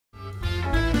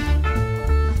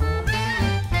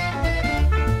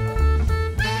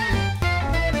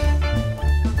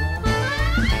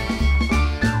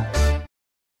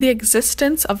The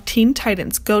existence of Teen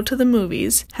Titans Go to the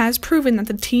Movies has proven that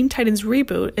the Teen Titans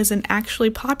reboot is an actually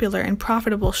popular and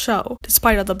profitable show,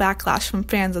 despite all the backlash from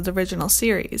fans of the original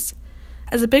series.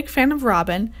 As a big fan of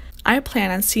Robin, I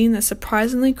plan on seeing the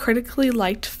surprisingly critically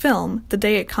liked film the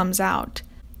day it comes out.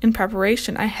 In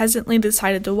preparation, I hesitantly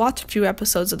decided to watch a few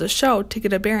episodes of the show to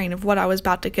get a bearing of what I was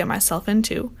about to get myself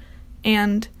into.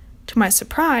 And, to my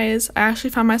surprise, I actually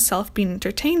found myself being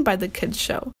entertained by the kids'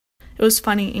 show. It was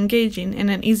funny, engaging, and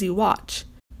an easy watch.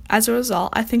 As a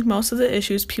result, I think most of the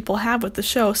issues people have with the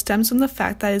show stems from the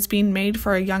fact that it's being made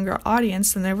for a younger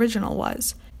audience than the original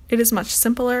was. It is much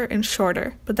simpler and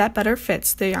shorter, but that better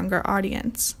fits the younger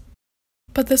audience.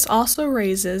 But this also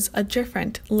raises a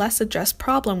different, less addressed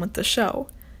problem with the show.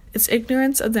 It's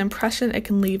ignorance of the impression it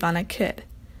can leave on a kid.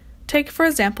 Take, for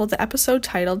example, the episode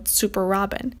titled Super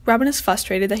Robin. Robin is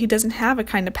frustrated that he doesn't have a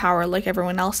kind of power like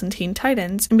everyone else in Teen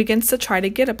Titans and begins to try to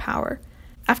get a power.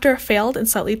 After a failed and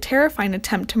slightly terrifying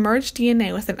attempt to merge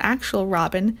DNA with an actual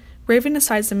Robin, Raven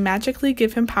decides to magically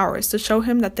give him powers to show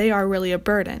him that they are really a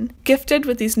burden. Gifted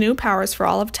with these new powers for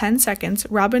all of 10 seconds,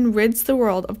 Robin rids the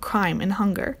world of crime and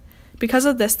hunger. Because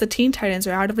of this, the Teen Titans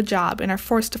are out of a job and are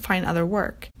forced to find other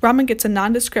work. Robin gets a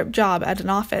nondescript job at an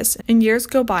office, and years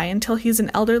go by until he's an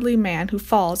elderly man who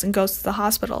falls and goes to the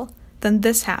hospital. Then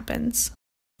this happens.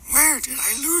 Where did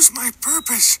I lose my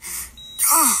purpose?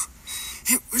 Oh,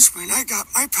 it was when I got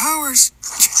my powers.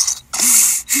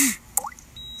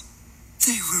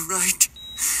 They were right.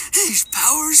 These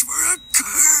powers were a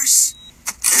curse.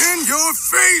 In your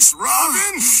face,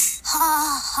 Robin!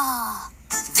 Ha ha.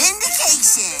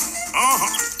 Vindication!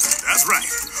 That's right.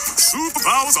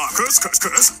 Superpowers are curse,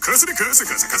 cursity, curse.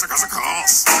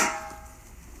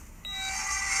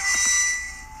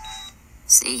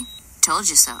 See? Told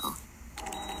you so.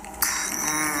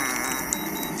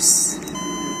 Curse.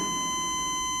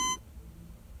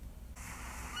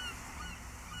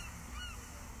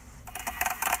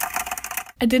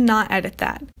 I did not edit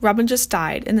that. Robin just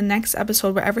died, and the next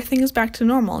episode where everything is back to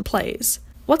normal plays.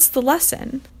 What's the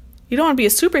lesson? You don't want to be a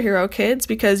superhero, kids,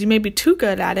 because you may be too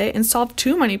good at it and solve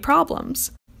too many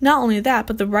problems. Not only that,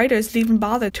 but the writers didn't even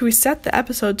bother to reset the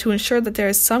episode to ensure that there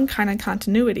is some kind of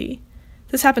continuity.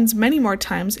 This happens many more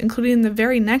times, including in the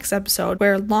very next episode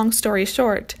where, long story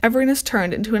short, everyone is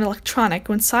turned into an electronic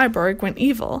when Cyborg went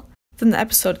evil. Then the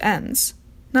episode ends.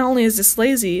 Not only is this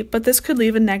lazy, but this could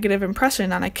leave a negative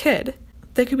impression on a kid.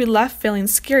 They could be left feeling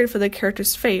scared for the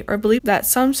character's fate or believe that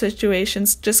some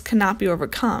situations just cannot be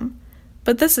overcome.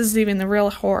 But this isn't even the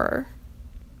real horror.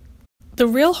 The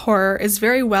real horror is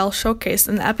very well showcased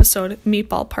in the episode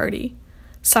Meatball Party.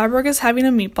 Cyborg is having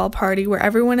a meatball party where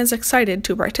everyone is excited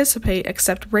to participate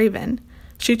except Raven.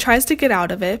 She tries to get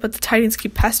out of it, but the Titans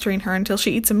keep pestering her until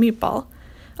she eats a meatball.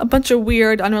 A bunch of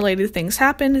weird, unrelated things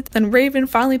happen, then Raven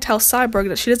finally tells Cyborg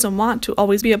that she doesn't want to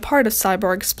always be a part of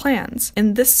Cyborg's plans,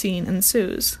 and this scene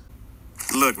ensues.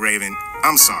 Look, Raven,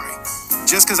 I'm sorry.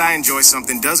 Just because I enjoy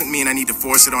something doesn't mean I need to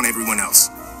force it on everyone else.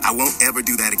 I won't ever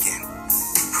do that again.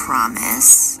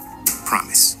 Promise?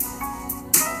 Promise.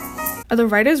 Are the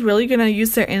writers really going to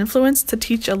use their influence to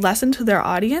teach a lesson to their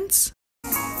audience?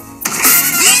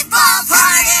 Meatball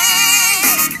party!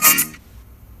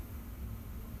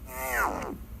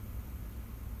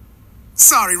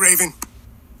 Sorry, Raven.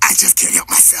 I just can't help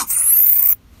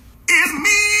myself. If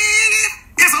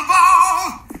meat is a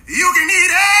ball, you can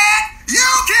eat it. You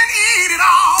can eat it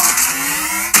all.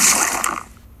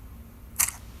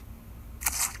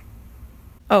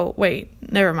 Oh, wait,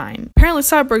 never mind. Apparently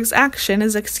Cyborg's action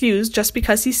is excused just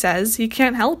because he says he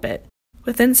can't help it.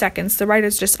 Within seconds, the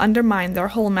writers just undermine their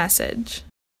whole message.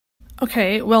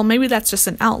 Okay, well maybe that's just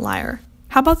an outlier.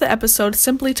 How about the episode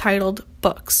simply titled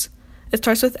Books? It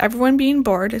starts with everyone being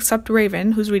bored except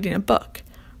Raven, who's reading a book.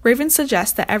 Raven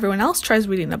suggests that everyone else tries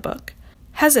reading a book.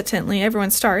 Hesitantly, everyone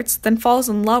starts, then falls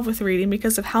in love with reading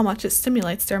because of how much it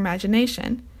stimulates their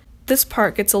imagination. This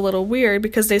part gets a little weird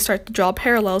because they start to draw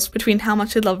parallels between how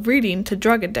much they love reading to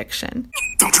drug addiction.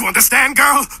 Don't you understand,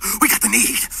 girl? We got the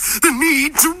need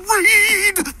to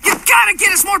read. You gotta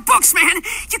get us more books, man.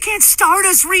 You can't start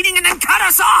us reading and then cut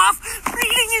us off.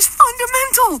 Reading is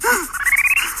fundamental.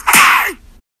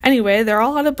 Anyway, they're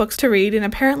all out of books to read, and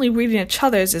apparently reading each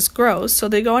other's is gross, so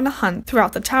they go on a hunt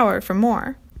throughout the tower for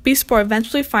more. Beast Boy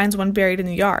eventually finds one buried in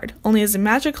the yard, only as a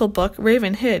magical book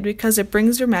Raven hid because it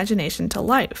brings their imagination to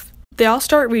life. They all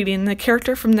start reading, and the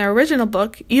character from their original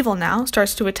book, Evil Now,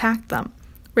 starts to attack them.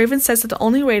 Raven says that the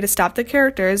only way to stop the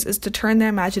characters is to turn their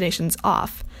imaginations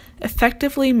off,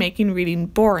 effectively making reading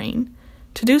boring.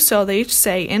 To do so, they each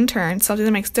say, in turn, something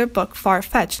that makes their book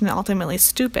far-fetched and ultimately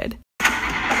stupid.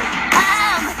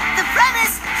 The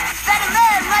premise that a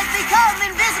man might become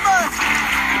invisible.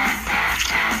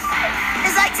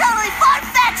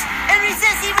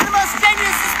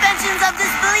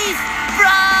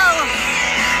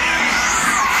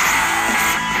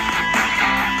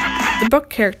 book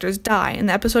characters die, and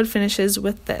the episode finishes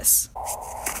with this.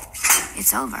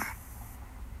 It's over.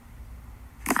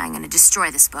 I'm gonna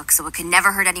destroy this book so it can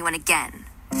never hurt anyone again.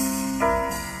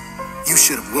 You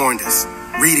should have warned us.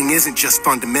 Reading isn't just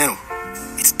fundamental.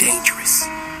 It's dangerous.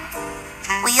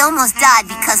 We almost died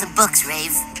because of books,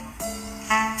 Rave.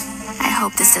 I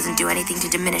hope this doesn't do anything to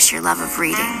diminish your love of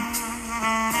reading.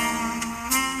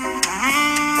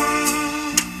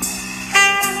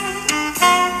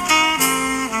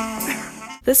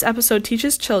 This episode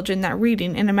teaches children that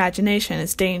reading and imagination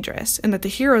is dangerous, and that the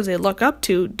heroes they look up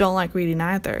to don't like reading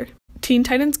either. Teen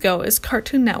Titans Go is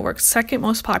Cartoon Network's second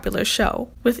most popular show,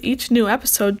 with each new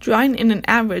episode drawing in an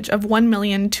average of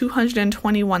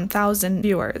 1,221,000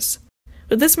 viewers.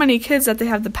 With this many kids that they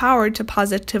have the power to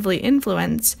positively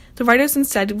influence, the writers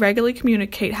instead regularly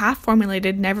communicate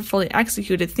half-formulated, never fully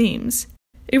executed themes.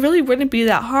 It really wouldn't be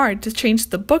that hard to change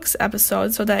the books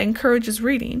episode so that it encourages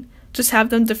reading. Just have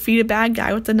them defeat a bad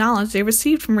guy with the knowledge they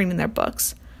received from reading their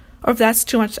books. Or if that's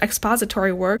too much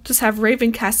expository work, just have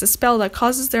Raven cast a spell that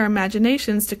causes their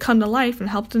imaginations to come to life and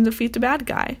help them defeat the bad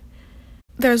guy.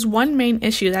 There's one main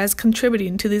issue that is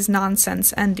contributing to these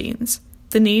nonsense endings: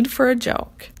 the need for a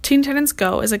joke. Teen Titans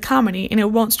Go is a comedy and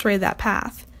it won't stray that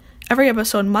path. Every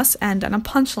episode must end on a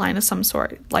punchline of some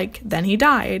sort, like, then he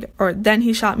died, or then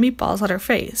he shot meatballs at her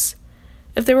face.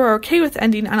 If they were okay with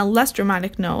ending on a less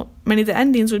dramatic note, many of the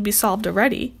endings would be solved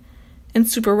already. In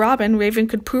Super Robin, Raven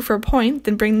could prove her point,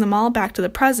 then bring them all back to the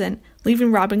present,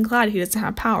 leaving Robin glad he doesn't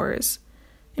have powers.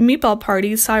 In Meatball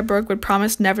Party, Cyborg would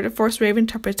promise never to force Raven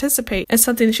to participate in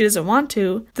something she doesn't want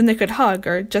to, then they could hug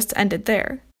or just end it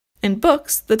there. In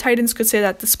books, the Titans could say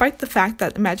that despite the fact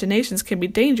that imaginations can be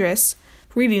dangerous,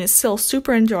 reading is still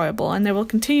super enjoyable and they will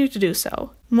continue to do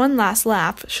so. One last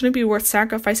laugh shouldn't be worth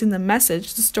sacrificing the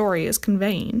message the story is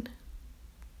conveying.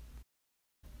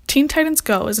 Teen Titans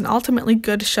Go is an ultimately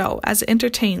good show as it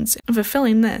entertains, and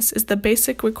fulfilling this is the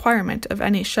basic requirement of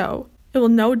any show. It will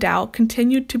no doubt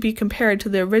continue to be compared to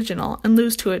the original and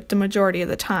lose to it the majority of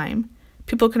the time.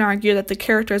 People can argue that the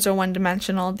characters are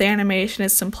one-dimensional, the animation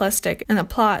is simplistic, and the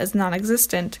plot is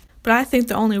non-existent, but I think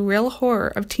the only real horror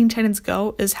of Teen Titans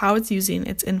Go is how it's using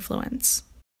its influence.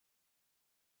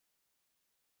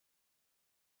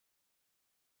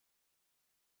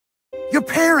 Your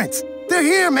parents! They're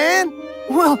here, man!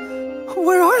 Well,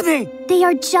 where are they? They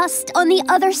are just on the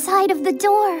other side of the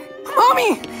door.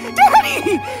 Mommy!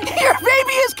 Daddy! Your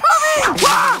baby is coming!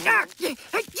 Ah!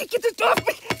 Get this off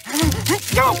me!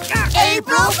 Go!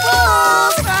 April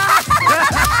Fools!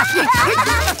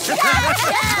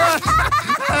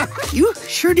 You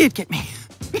sure did get me.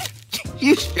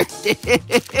 You sure did.